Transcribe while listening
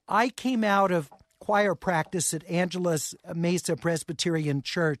I came out of choir practice at Angeles Mesa Presbyterian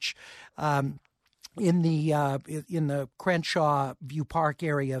Church in the Crenshaw View Park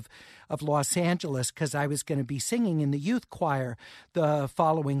area of Los Angeles, because I was going to be singing in the youth choir the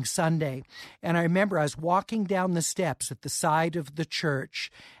following Sunday. And I remember I was walking down the steps at the side of the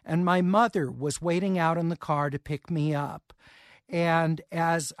church, and my mother was waiting out in the car to pick me up. And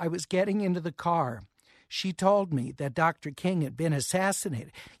as I was getting into the car, she told me that Dr. King had been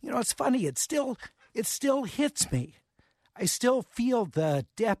assassinated. You know, it's funny, it still hits me. I still feel the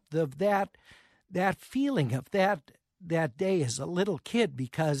depth of that feeling of that day as a little kid,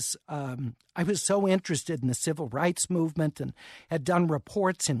 because I was so interested in the civil rights movement and had done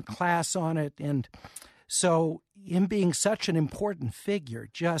reports in class on it. And so him being such an important figure,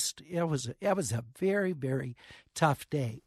 it was a very, very tough day.